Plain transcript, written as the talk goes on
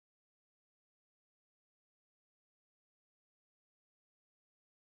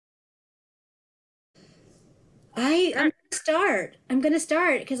I'm gonna start. I'm gonna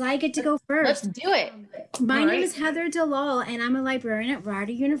start because I get to go Let's first. do it. My All name right. is Heather DeLal, and I'm a librarian at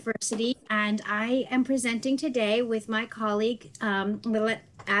Rider University. And I am presenting today with my colleague, we'll let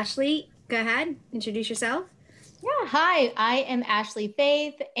Ashley go ahead, introduce yourself. Yeah, hi, I am Ashley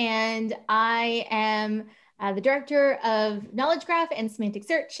Faith, and I am the Director of Knowledge Graph and Semantic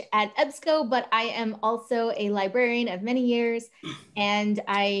Search at EBSCO, but I am also a librarian of many years, and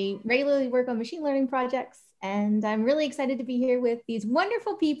I regularly work on machine learning projects, and I'm really excited to be here with these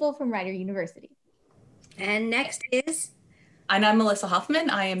wonderful people from Rider University. And next is And I'm Melissa Hoffman.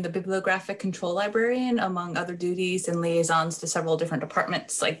 I am the bibliographic control librarian, among other duties and liaisons to several different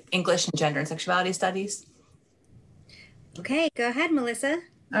departments like English and gender and sexuality studies. okay. Go ahead, Melissa.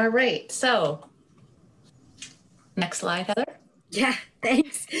 All right, so next slide, Heather. Yeah,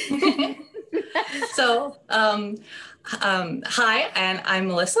 thanks. So, hi, and I'm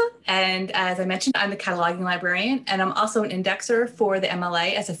Melissa. And as I mentioned, I'm the cataloging librarian, and I'm also an indexer for the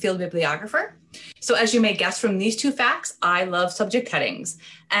MLA as a field bibliographer. So as you may guess from these two facts, I love subject headings.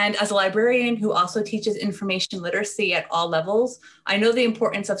 And as a librarian who also teaches information literacy at all levels, I know the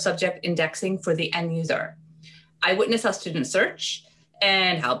importance of subject indexing for the end user. I witness how students search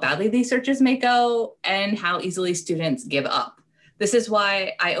and how badly these searches may go and how easily students give up. This is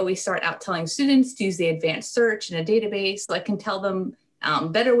why I always start out telling students to use the advanced search in a database so I can tell them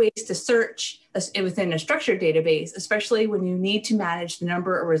better ways to search within a structured database, especially when you need to manage the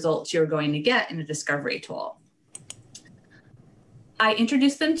number of results you're going to get in a discovery tool. I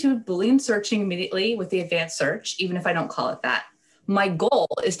introduce them to Boolean searching immediately with the advanced search, even if I don't call it that. My goal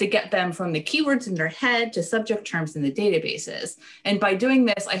is to get them from the keywords in their head to subject terms in the databases. And by doing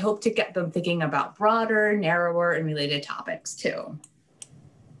this, I hope to get them thinking about broader, narrower, and related topics too.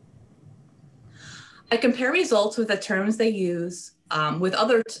 I compare results with the terms they use with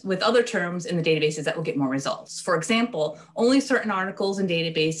other terms in the databases that will get more results. For example, only certain articles and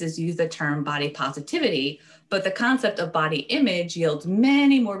databases use the term body positivity, but the concept of body image yields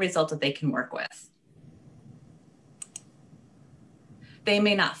many more results that they can work with. They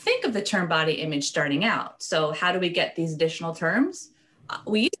may not think of the term body image starting out. So how do we get these additional terms?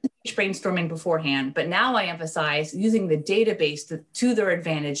 We used to teach brainstorming beforehand, but now I emphasize using the database to their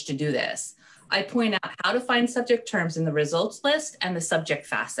advantage to do this. I point out how to find subject terms in the results list and the subject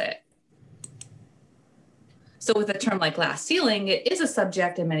facet. So with a term like glass ceiling, it is a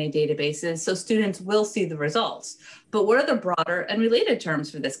subject in many databases, so students will see the results. But what are the broader and related terms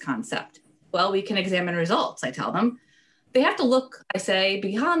for this concept? Well, we can examine results, I tell them. They have to look, I say,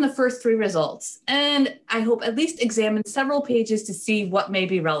 beyond the first three results, and I hope at least examine several pages to see what may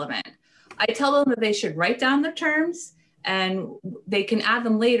be relevant. I tell them that they should write down the terms, and they can add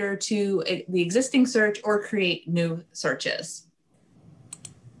them later to the existing search or create new searches.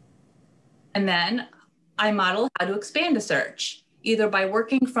 And then I model how to expand a search, either by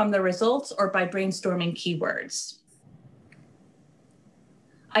working from the results or by brainstorming keywords.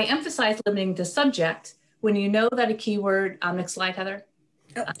 I emphasize limiting the subject when you know that a keyword, next slide, Heather.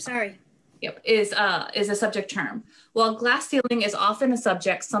 Oh, sorry. Yep, is a subject term. While glass ceiling is often a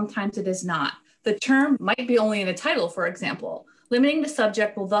subject, sometimes it is not. The term might be only in the title, for example. Limiting the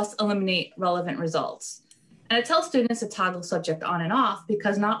subject will thus eliminate relevant results. And I tell students to toggle subject on and off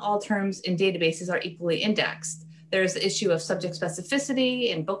because not all terms in databases are equally indexed. There's the issue of subject specificity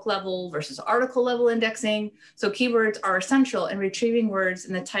in book level versus article level indexing. So keywords are essential in retrieving words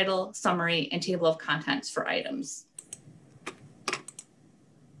in the title, summary, and table of contents for items.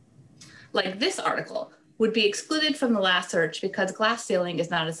 Like this article would be excluded from the last search because glass ceiling is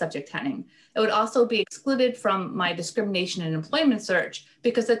not a subject heading. It would also be excluded from my discrimination and employment search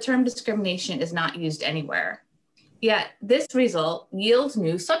because the term discrimination is not used anywhere. Yet this result yields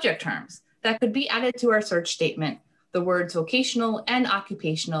new subject terms that could be added to our search statement. The words vocational and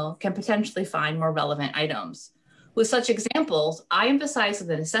occupational can potentially find more relevant items. With such examples, I emphasize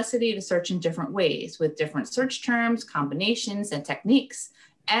the necessity to search in different ways with different search terms, combinations, and techniques,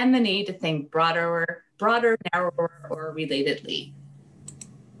 and the need to think broader, narrower, or relatedly.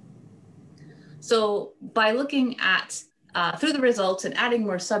 So by looking at through the results and adding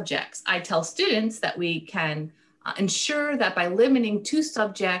more subjects, I tell students that we can ensure that by limiting to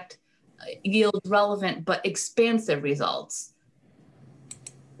subject yields relevant but expansive results.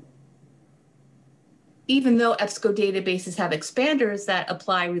 Even though EBSCO databases have expanders that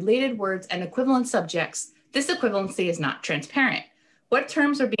apply related words and equivalent subjects, this equivalency is not transparent. What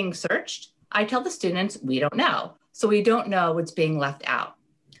terms are being searched? I tell the students we don't know, so we don't know what's being left out.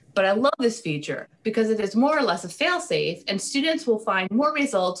 But I love this feature because it is more or less a fail-safe and students will find more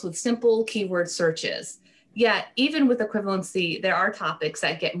results with simple keyword searches. Yet, even with equivalency, there are topics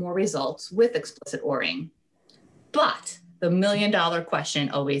that get more results with explicit ORing. But the million-dollar question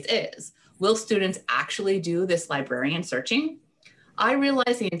always is, will students actually do this librarian searching? I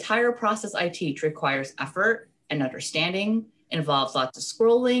realize the entire process I teach requires effort and understanding, involves lots of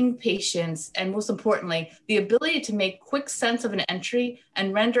scrolling, patience, and most importantly, the ability to make quick sense of an entry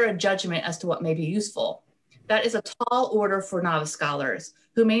and render a judgment as to what may be useful. That is a tall order for novice scholars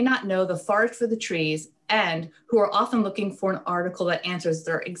who may not know the forest for the trees and who are often looking for an article that answers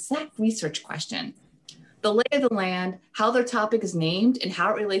their exact research question. The lay of the land, how their topic is named, and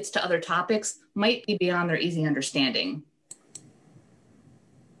how it relates to other topics might be beyond their easy understanding.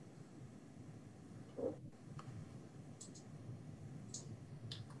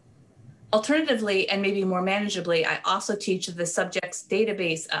 Alternatively, and maybe more manageably, I also teach the subjects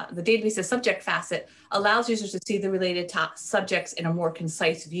database. The database's subject facet allows users to see the related subjects in a more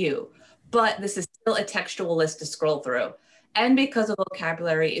concise view, but this is still a textual list to scroll through. And because the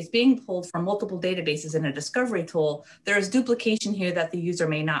vocabulary is being pulled from multiple databases in a discovery tool, there is duplication here that the user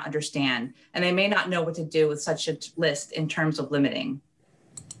may not understand, and they may not know what to do with such a list in terms of limiting.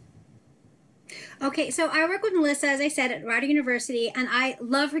 Okay, so I work with Melissa, as I said, at Rider University, and I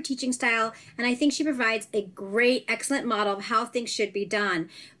love her teaching style, and I think she provides a great, excellent model of how things should be done.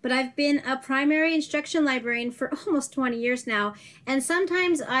 But I've been a primary instruction librarian for almost 20 years now, and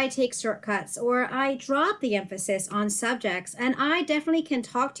sometimes I take shortcuts or I drop the emphasis on subjects, and I definitely can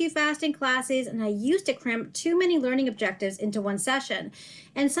talk too fast in classes, and I used to cram too many learning objectives into one session.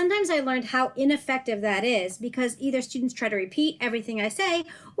 And sometimes I learned how ineffective that is because either students try to repeat everything I say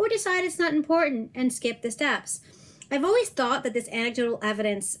or decide it's not important and skip the steps. I've always thought that this anecdotal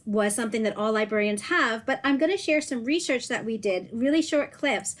evidence was something that all librarians have, but I'm going to share some research that we did, really short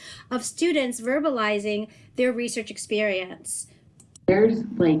clips of students verbalizing their research experience. There's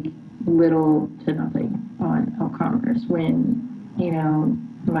like little to nothing on commerce when,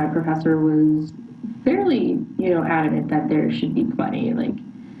 my professor was fairly, adamant that there should be plenty,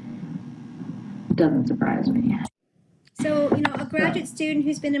 doesn't surprise me. So, a graduate student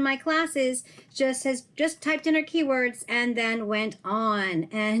who's been in my classes has just typed in her keywords and then went on.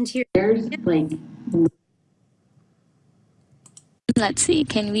 And here, there's let's see,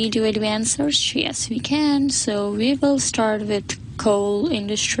 can we do advanced search? Yes, we can. So we will start with coal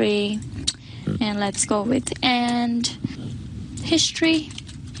industry, and let's go with and history.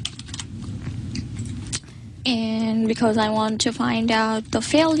 And because I want to find out the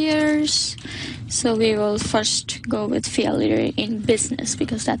failures, so we will first go with failure in business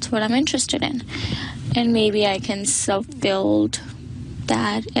because that's what I'm interested in. And maybe I can self-build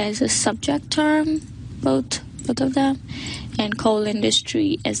that as a subject term, both of them, and coal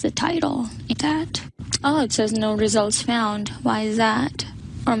industry as the title. That. Oh, it says no results found. Why is that?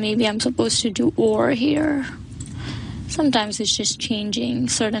 Or maybe I'm supposed to do or here. Sometimes it's just changing.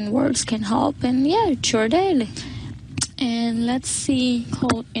 Certain words can help, and yeah, it sure did. And let's see,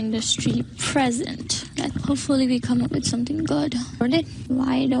 coal industry present. Hopefully we come up with something good.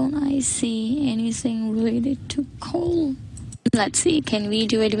 Why don't I see anything related to coal? Let's see, can we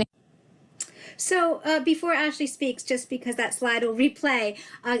do it? So before Ashley speaks, just because that slide will replay,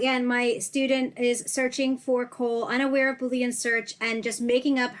 again, my student is searching for coal, unaware of Boolean search, and just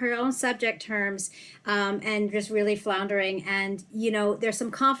making up her own subject terms and just really floundering. And, there's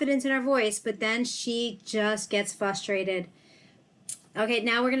some confidence in her voice, but then she just gets frustrated. Okay,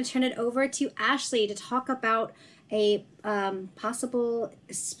 now we're going to turn it over to Ashley to talk about a possible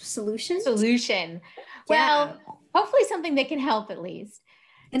solution. Well, hopefully something that can help at least.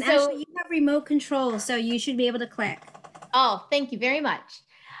 And so, Ashley, you have remote control, so you should be able to click. Oh, thank you very much.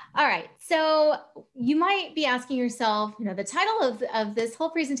 All right. So you might be asking yourself, the title of this whole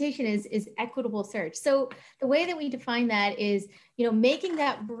presentation is equitable search. So the way that we define that is, making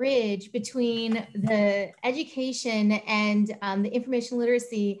that bridge between the education and the information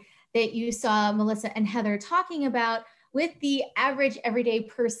literacy that you saw Melissa and Heather talking about with the average everyday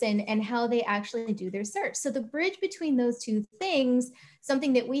person and how they actually do their search. So the bridge between those two things,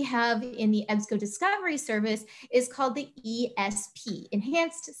 something that we have in the EBSCO Discovery Service, is called the ESP,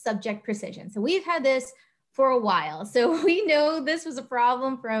 Enhanced Subject Precision. So we've had this for a while. So we know this was a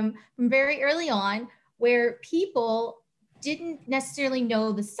problem from very early on, where people didn't necessarily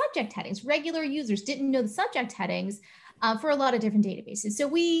know the subject headings. Regular users didn't know the subject headings for a lot of different databases. So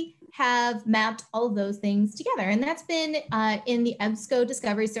we have mapped all of those things together. And that's been in the EBSCO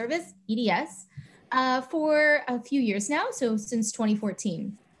Discovery Service, EDS, for a few years now, so since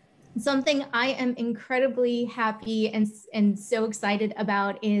 2014. Something I am incredibly happy and so excited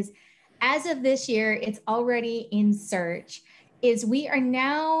about is, as of this year, it's already in search. is we are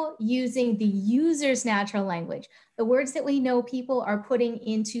now using the user's natural language, the words that we know people are putting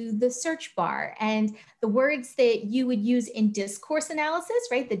into the search bar, and the words that you would use in discourse analysis,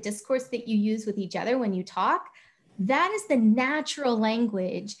 right? The discourse that you use with each other when you talk. That is the natural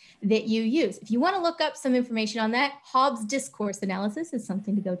language that you use. If you want to look up some information on that, Hobbes' discourse analysis is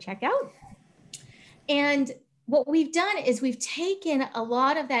something to go check out. And what we've done is we've taken a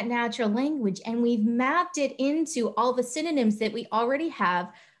lot of that natural language and we've mapped it into all the synonyms that we already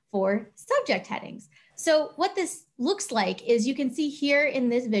have for subject headings. So what this looks like is you can see here in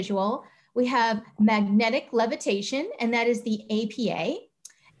this visual, we have magnetic levitation, and that is the APA.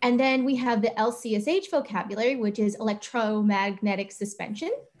 And then we have the LCSH vocabulary, which is electromagnetic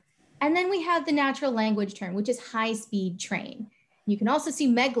suspension. And then we have the natural language term, which is high-speed train. You can also see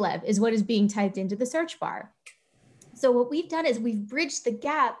maglev is what is being typed into the search bar. So what we've done is we've bridged the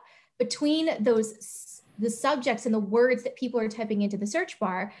gap between the subjects and the words that people are typing into the search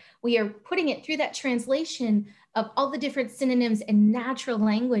bar. We are putting it through that translation of all the different synonyms and natural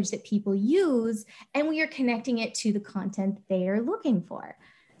language that people use, and we are connecting it to the content they are looking for.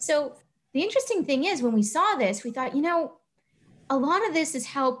 So the interesting thing is when we saw this, we thought, you know, a lot of this is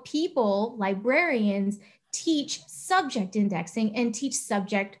how people, librarians, teach subject indexing and teach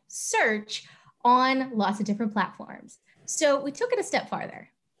subject search on lots of different platforms. So we took it a step farther.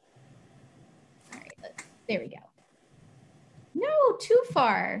 All right, there we go. No, too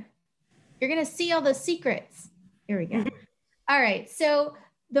far. You're gonna see all the secrets. Here we go. All right, so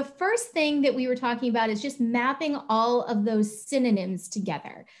the first thing that we were talking about is just mapping all of those synonyms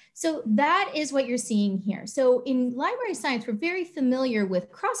together. So that is what you're seeing here. So in library science, we're very familiar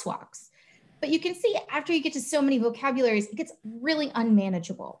with crosswalks, but you can see after you get to so many vocabularies, it gets really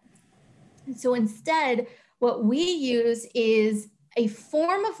unmanageable. And so instead, what we use is a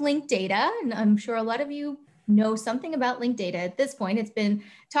form of linked data, and I'm sure a lot of you know something about linked data at this point. It's been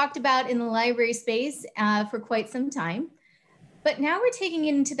talked about in the library space for quite some time. But now we're taking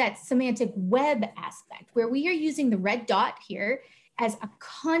it into that semantic web aspect where we are using the red dot here as a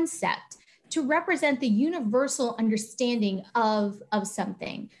concept to represent the universal understanding of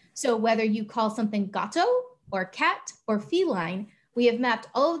something. So whether you call something gato or cat or feline, we have mapped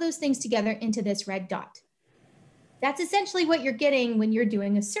all of those things together into this red dot. That's essentially what you're getting when you're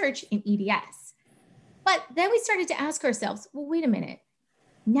doing a search in EDS. But then we started to ask ourselves, well, wait a minute.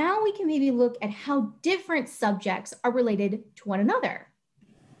 Now we can maybe look at how different subjects are related to one another.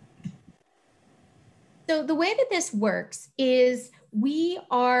 So the way that this works is we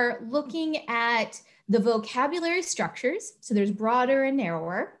are looking at the vocabulary structures. So there's broader and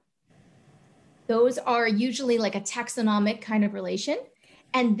narrower. Those are usually like a taxonomic kind of relation.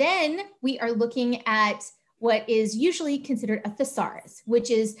 And then we are looking at what is usually considered a thesaurus, which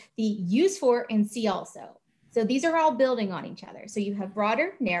is the use for and see also. So these are all building on each other. So you have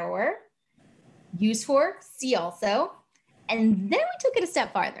broader, narrower, use for, see also. And then we took it a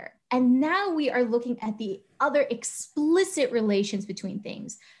step farther. And now we are looking at the other explicit relations between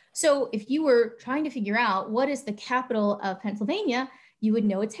things. So if you were trying to figure out what is the capital of Pennsylvania, you would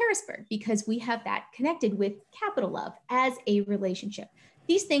know it's Harrisburg because we have that connected with capital of as a relationship.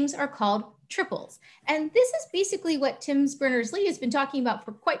 These things are called triples. And this is basically what Tim Berners-Lee has been talking about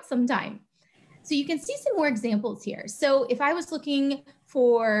for quite some time. So you can see some more examples here. So if I was looking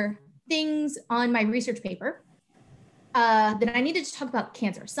for things on my research paper, then I needed to talk about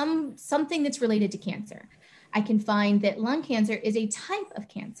cancer, something that's related to cancer. I can find that lung cancer is a type of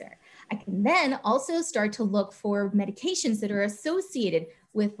cancer. I can then also start to look for medications that are associated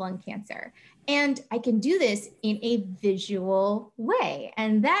with lung cancer. And I can do this in a visual way.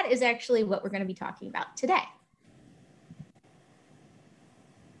 And that is actually what we're going to be talking about today.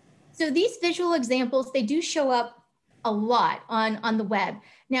 So these visual examples, they do show up a lot on the web.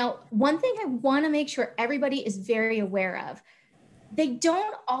 Now, one thing I want to make sure everybody is very aware of, they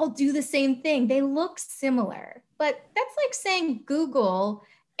don't all do the same thing. They look similar, but that's like saying Google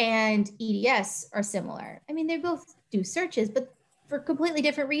and EDS are similar. I mean, they both do searches, but for completely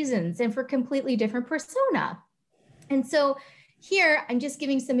different reasons and for completely different persona. And so here, I'm just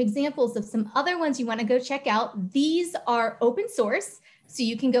giving some examples of some other ones you want to go check out. These are open source, so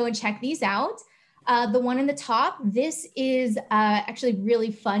you can go and check these out. The one in the top, this is actually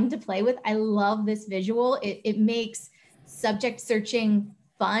really fun to play with. I love this visual. It makes subject searching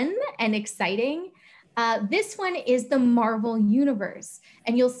fun and exciting. This one is the Marvel Universe.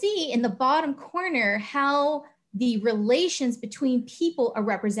 And you'll see in the bottom corner how the relations between people are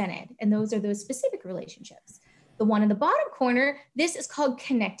represented. And those are those specific relationships. The one in the bottom corner, this is called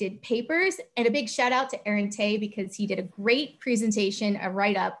connected papers. And a big shout out to Aaron Tay because he did a great presentation, a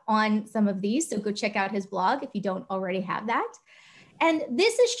write-up on some of these. So go check out his blog if you don't already have that. And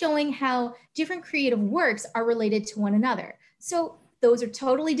this is showing how different creative works are related to one another. So those are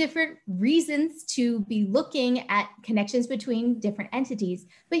totally different reasons to be looking at connections between different entities,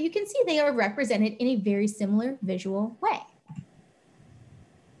 but you can see they are represented in a very similar visual way.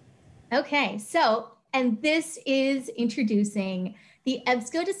 Okay, so, and this is introducing the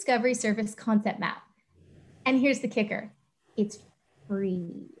EBSCO Discovery Service Concept Map. And here's the kicker, it's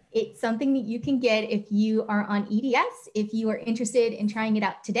free. It's something that you can get if you are on EDS. If you are interested in trying it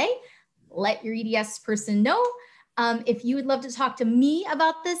out today, let your EDS person know. If you would love to talk to me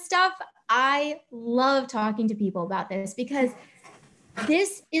about this stuff, I love talking to people about this because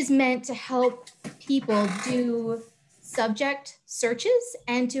this is meant to help people do subject searches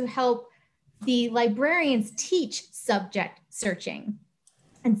and to help the librarians teach subject searching.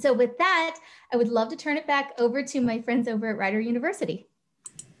 And so with that, I would love to turn it back over to my friends over at Rider University.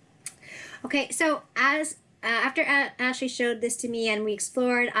 Okay, so after Ashley showed this to me and we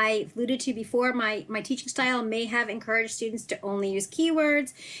explored, I alluded to before, my teaching style may have encouraged students to only use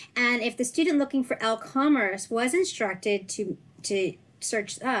keywords. And if the student looking for L-commerce was instructed to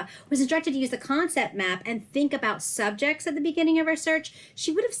use the concept map and think about subjects at the beginning of her search,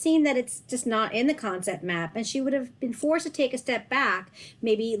 she would have seen that it's just not in the concept map, and she would have been forced to take a step back,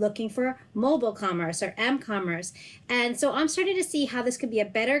 maybe looking for mobile commerce or m-commerce. And so I'm starting to see how this could be a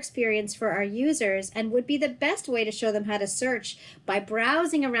better experience for our users and would be the best way to show them how to search by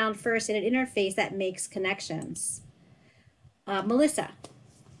browsing around first in an interface that makes connections. Melissa.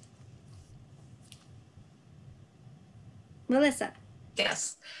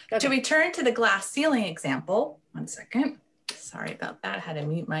 Yes. Okay. To return to the glass ceiling example, one second. Sorry about that. I had to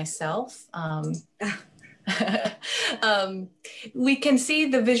mute myself. We can see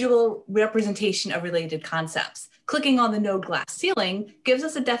the visual representation of related concepts. Clicking on the node glass ceiling gives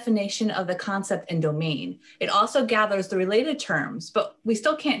us a definition of the concept and domain. It also gathers the related terms, but we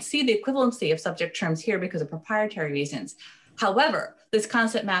still can't see the equivalency of subject terms here because of proprietary reasons. However, this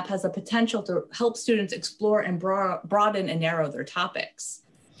concept map has the potential to help students explore and broaden and narrow their topics.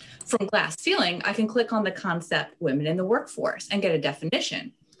 From glass ceiling, I can click on the concept women in the workforce and get a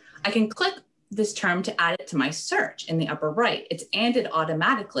definition. I can click this term to add it to my search in the upper right. It's anded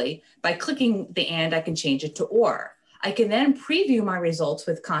automatically. By clicking the and, I can change it to or. I can then preview my results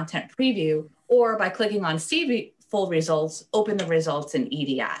with content preview, or by clicking on see full results, open the results in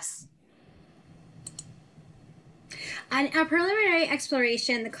EDS. On our preliminary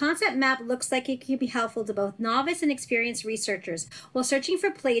exploration, the concept map looks like it could be helpful to both novice and experienced researchers. While searching for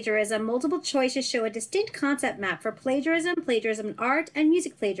plagiarism, multiple choices show a distinct concept map for plagiarism, plagiarism in art, and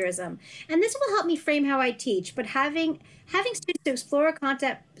music plagiarism. And this will help me frame how I teach, but having students to explore a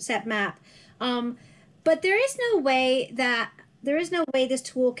concept map, but there is no way this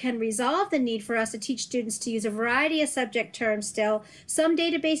tool can resolve the need for us to teach students to use a variety of subject terms still. Some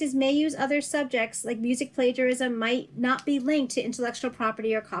databases may use other subjects, like music plagiarism might not be linked to intellectual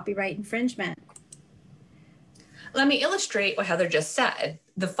property or copyright infringement. Let me illustrate what Heather just said.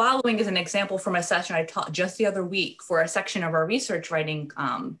 The following is an example from a session I taught just the other week for a section of our research writing,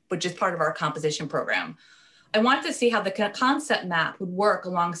 which is part of our composition program. I wanted to see how the concept map would work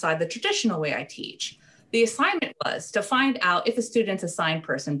alongside the traditional way I teach. The assignment was to find out if a student's assigned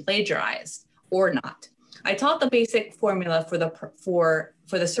person plagiarized or not. I taught the basic formula for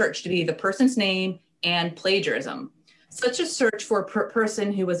the search to be the person's name and plagiarism. Such a search for a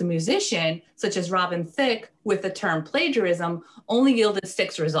person who was a musician, such as Robin Thicke, with the term plagiarism, only yielded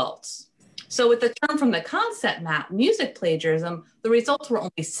 6 results. So with the term from the concept map, music plagiarism, the results were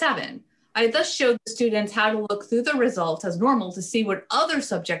only 7. I thus showed the students how to look through the results as normal to see what other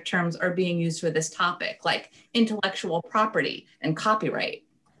subject terms are being used for this topic, like intellectual property and copyright.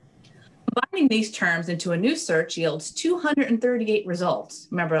 Combining these terms into a new search yields 238 results.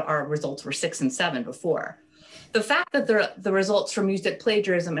 Remember, our results were 6 and 7 before. The fact that the results for music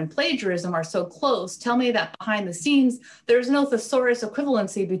plagiarism and plagiarism are so close tell me that behind the scenes, there's no thesaurus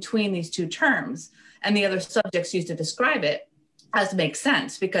equivalency between these two terms and the other subjects used to describe it, as makes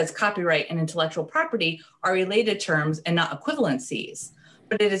sense because copyright and intellectual property are related terms and not equivalencies.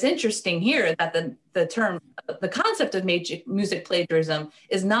 But it is interesting here that the concept of music plagiarism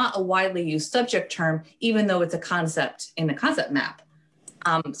is not a widely used subject term, even though it's a concept in the concept map.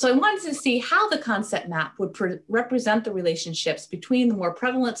 So I wanted to see how the concept map would represent the relationships between the more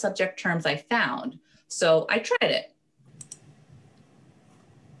prevalent subject terms I found. So I tried it.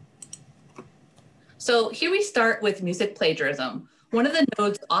 So here we start with music plagiarism. One of the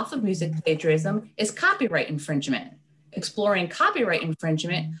nodes off of music plagiarism is copyright infringement. Exploring copyright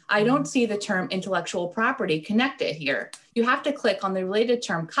infringement, I don't see the term intellectual property connected here. You have to click on the related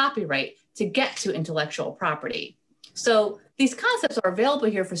term copyright to get to intellectual property. So these concepts are available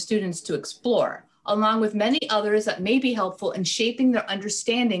here for students to explore, along with many others that may be helpful in shaping their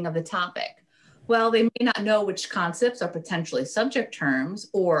understanding of the topic. While they may not know which concepts are potentially subject terms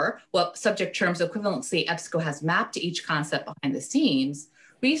or what subject terms equivalency EBSCO has mapped to each concept behind the scenes,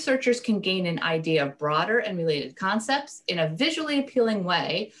 researchers can gain an idea of broader and related concepts in a visually appealing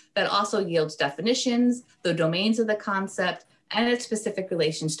way that also yields definitions, the domains of the concept, and its specific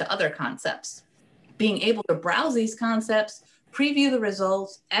relations to other concepts. Being able to browse these concepts, preview the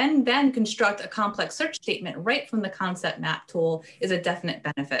results, and then construct a complex search statement right from the concept map tool is a definite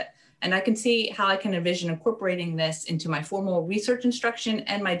benefit. And I can see how I can envision incorporating this into my formal research instruction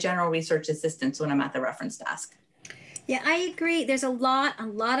and my general research assistance when I'm at the reference desk. Yeah, I agree. There's a lot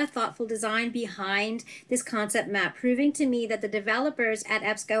of thoughtful design behind this concept map, proving to me that the developers at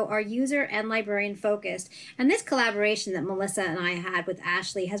EBSCO are user and librarian focused. And this collaboration that Melissa and I had with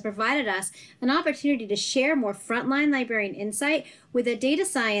Ashley has provided us an opportunity to share more frontline librarian insight with a data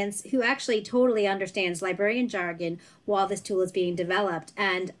science who actually totally understands librarian jargon while this tool is being developed.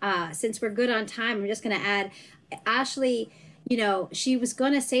 And since we're good on time, I'm just going to add, Ashley, you know, she was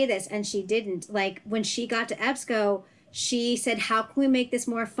going to say this and she didn't. Like when she got to EBSCO, she said, how can we make this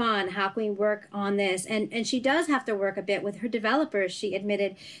more fun? How can we work on this? And she does have to work a bit with her developers, she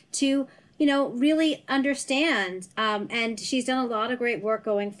admitted, to, you know, really understand. And she's done a lot of great work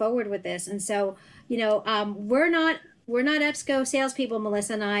going forward with this. And so, you know, we're not EBSCO salespeople,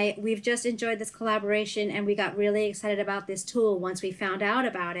 Melissa and I. We've just enjoyed this collaboration and we got really excited about this tool once we found out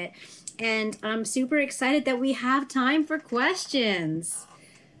about it. And I'm super excited that we have time for questions.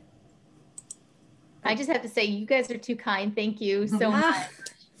 I just have to say, you guys are too kind. Thank you so much.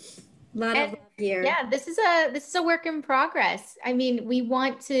 A lot of love here. Yeah, this is a work in progress. I mean, we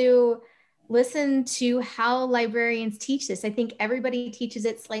want to listen to how librarians teach this. I think everybody teaches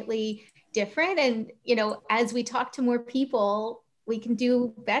it slightly different. And, you know, as we talk to more people, we can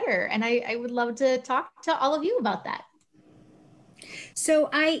do better. And I would love to talk to all of you about that. So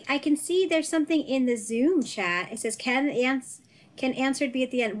I can see there's something in the Zoom chat. It says, can answered be at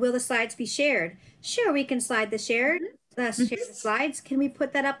the end? Will the slides be shared? Sure, we can share the slides. Can we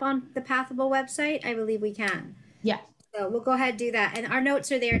put that up on the Pathable website? I believe we can. Yeah. So we'll go ahead and do that. And our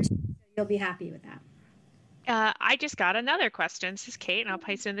notes are there too, so you'll be happy with that. I just got another question. This is Kate, and I'll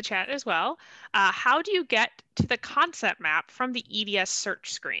paste it in the chat as well. How do you get to the concept map from the EDS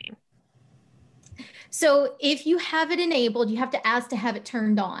search screen? So if you have it enabled, you have to ask to have it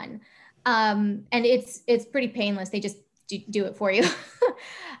turned on. And it's pretty painless. They just do it for you.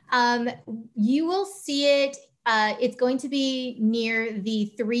 You will see it. It's going to be near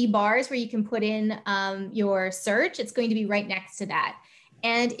the 3 bars where you can put in your search. It's going to be right next to that.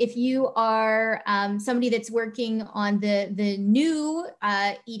 And if you are somebody that's working on the new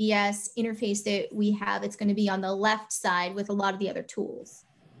EDS interface that we have, it's going to be on the left side with a lot of the other tools.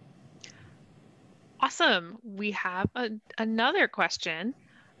 Awesome. We have another question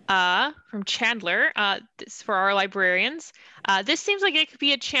from Chandler. This for our librarians. This seems like it could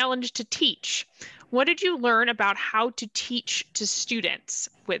be a challenge to teach. What did you learn about how to teach to students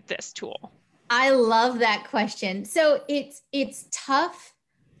with this tool? I love that question. So it's tough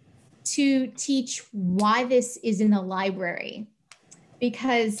to teach why this is in the library,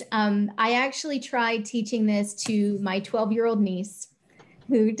 because I actually tried teaching this to my 12-year-old niece,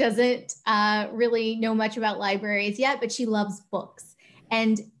 who doesn't really know much about libraries yet, but she loves books.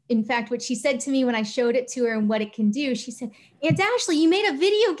 And in fact, what she said to me when I showed it to her and what it can do, she said, Aunt Ashley, you made a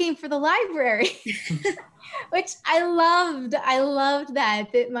video game for the library, which I loved. I loved that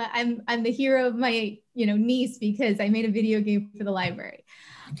I'm the hero of my niece because I made a video game for the library.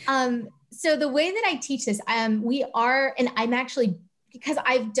 So the way that I teach this, and I'm actually, because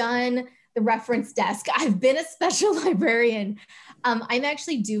I've done the reference desk, I've been a special librarian. I'm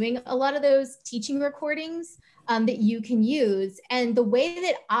actually doing a lot of those teaching recordings that you can use. And the way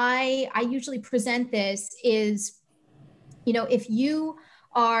that I usually present this is, if you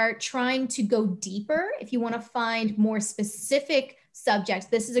are trying to go deeper, if you want to find more specific subjects,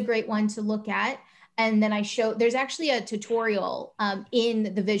 this is a great one to look at. And then there's actually a tutorial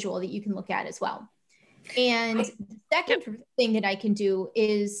in the visual that you can look at as well. And the second thing that I can do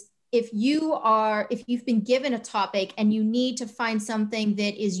is, if you've been given a topic and you need to find something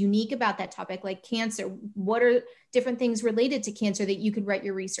that is unique about that topic, like cancer, what are different things related to cancer that you could write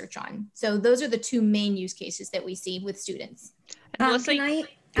your research on? So those are the 2 main use cases that we see with students. Can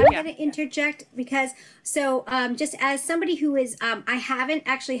I'm going to interject because just as somebody who is I haven't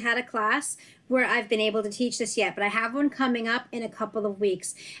actually had a class where I've been able to teach this yet, but I have one coming up in a couple of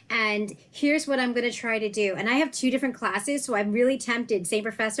weeks. And here's what I'm going to try to do. And I have 2 different classes, so I'm really tempted, same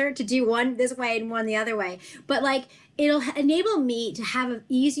professor, to do one this way and one the other way. But like, it'll enable me to have an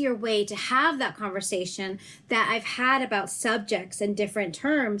easier way to have that conversation that I've had about subjects and different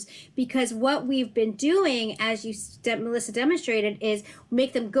terms, because what we've been doing, as Melissa demonstrated, is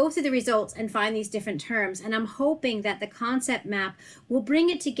make them go through the results and find these different terms. And I'm hoping that the concept map will bring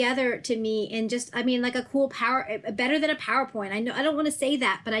it together to me in just, I mean, like a cool better than a PowerPoint. I know I don't want to say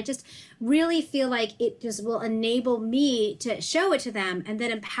that, but I just really feel like it just will enable me to show it to them and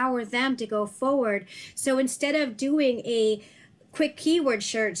then empower them to go forward. So instead of doing a quick keyword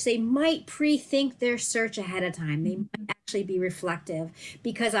search, they might pre-think their search ahead of time. They might actually be reflective,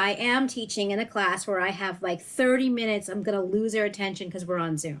 because I am teaching in a class where I have like 30 minutes. I'm going to lose their attention because we're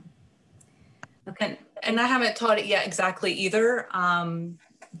on Zoom. Okay. And I haven't taught it yet exactly either.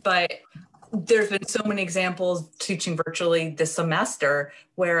 But there's been so many examples teaching virtually this semester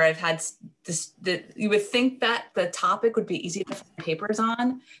where I've had you would think that the topic would be easy to find papers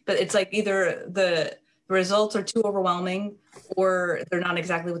on, but it's like either the results are too overwhelming or they're not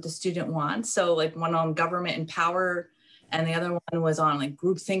exactly what the student wants. So like one on government and power, and the other one was on like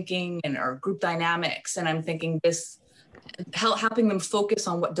group thinking or group dynamics. And I'm thinking this helping them focus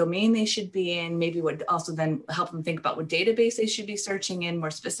on what domain they should be in, maybe would also then help them think about what database they should be searching in more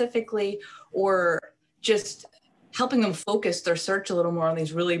specifically, or just helping them focus their search a little more on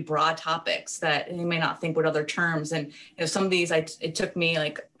these really broad topics that they may not think what other terms. And some of these, it took me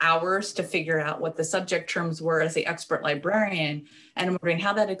like hours to figure out what the subject terms were as the expert librarian. And I'm wondering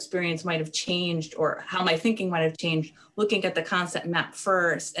how that experience might have changed, or how my thinking might have changed looking at the concept map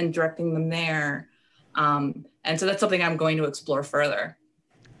first and directing them there. And so that's something I'm going to explore further.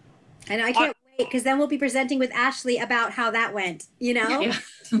 And I can't wait, because then we'll be presenting with Ashley about how that went, Yeah.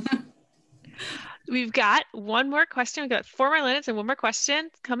 We've got one more question. We've got 4 more minutes and one more question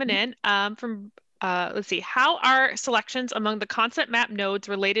coming in from, let's see, how are selections among the concept map nodes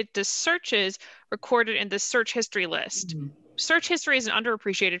related to searches recorded in the search history list? Search history is an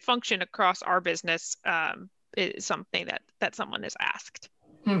underappreciated function across our business, is something that someone has asked.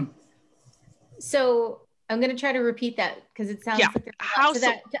 So I'm going to try to repeat that because it sounds like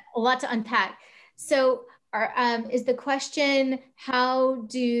there's a lot to unpack. So is the question, how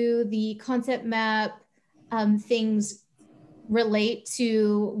do the concept map things relate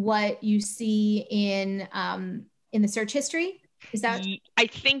to what you see in the search history? Is that? I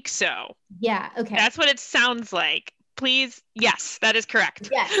think so. Yeah. Okay. That's what it sounds like. Please. Yes, that is correct.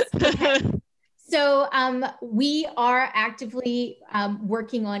 Yes. Okay. So we are actively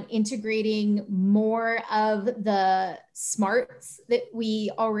working on integrating more of the smarts that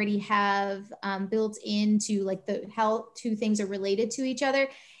we already have built into, like how 2 things are related to each other,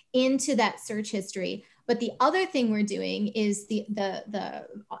 into that search history. But the other thing we're doing is the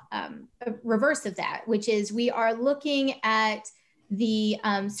reverse of that, which is we are looking at the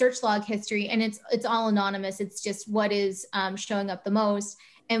search log history, and it's all anonymous. It's just what is showing up the most.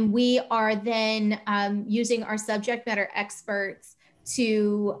 And we are then using our subject matter experts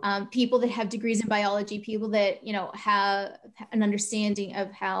to people that have degrees in biology, people that, have an understanding of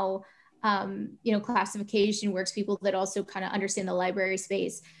how, classification works, people that also kind of understand the library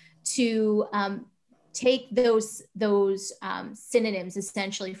space, to take those synonyms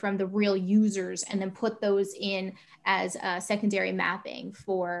essentially from the real users and then put those in as a secondary mapping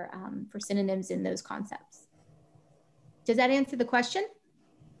for synonyms in those concepts. Does that answer the question?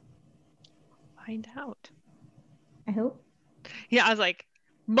 Find out. I hope. Yeah, I was like,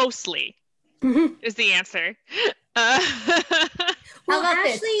 mostly is the answer. Well,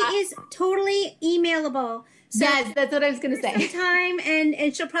 Ashley is totally emailable. So yes, that's what I was going to say. Time,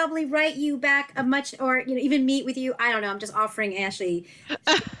 and she'll probably write you back or even meet with you. I don't know. I'm just offering Ashley.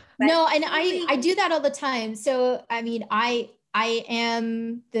 No, and I do that all the time. So I mean, I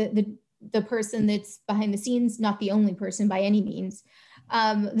am the person that's behind the scenes, not the only person by any means.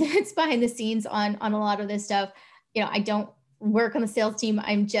 That's behind the scenes on a lot of this stuff. I don't work on the sales team.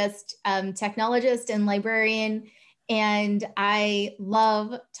 I'm just technologist and librarian. And I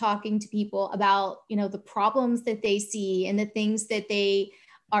love talking to people about, the problems that they see and the things that they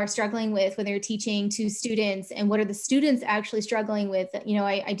are struggling with when they're teaching to students, and what are the students actually struggling with.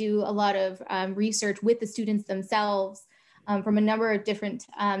 I do a lot of research with the students themselves from a number of different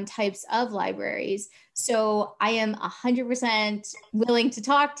types of libraries. So I am 100% willing to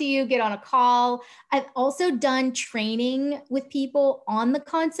talk to you, get on a call. I've also done training with people on the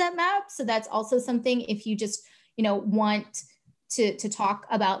concept map. So that's also something, if you just, want to talk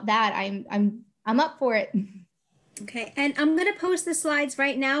about that, I'm up for it. Okay, and I'm going to post the slides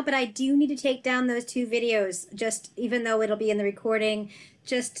right now, but I do need to take down those 2 videos, just even though it'll be in the recording,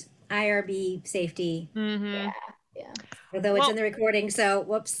 just IRB safety. Yeah. Although it's in the recording, so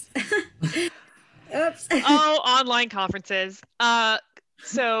whoops. Oops. Oh, online conferences.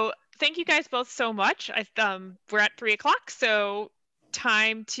 So thank you guys both so much. We're at 3 o'clock, so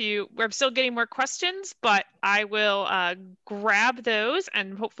we're still getting more questions, but I will grab those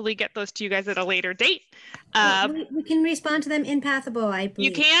and hopefully get those to you guys at a later date. We can respond to them in Pathable, I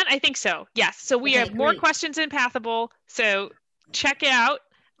believe. You can? I think so. Yes. So we have more questions in Pathable, so check it out.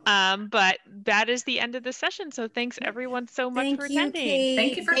 But that is the end of the session. So thanks everyone so much for attending.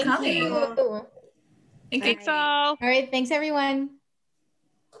 Thank you for coming. You. Thank you. Thanks all. All right. Thanks everyone.